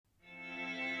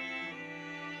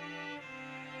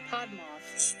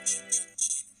Podmoth.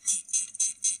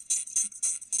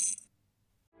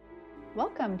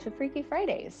 Welcome to Freaky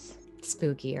Fridays.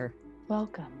 Spookier.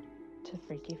 Welcome to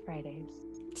Freaky Fridays.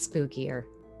 Spookier.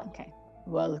 Okay.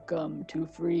 Welcome to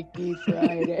Freaky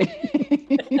Fridays.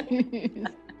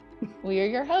 We are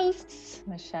your hosts,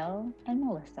 Michelle and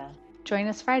Melissa. Join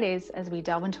us Fridays as we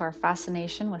delve into our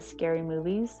fascination with scary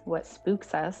movies, what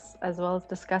spooks us, as well as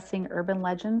discussing urban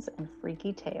legends and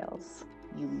freaky tales.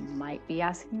 You might be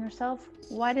asking yourself,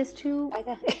 why does two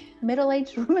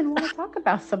middle-aged women want to talk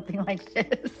about something like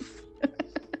this?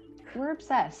 We're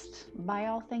obsessed by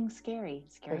all things scary.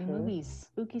 Scary movies,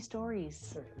 spooky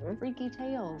stories, freaky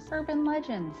tales, urban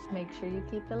legends. Make sure you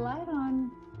keep the light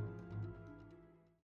on.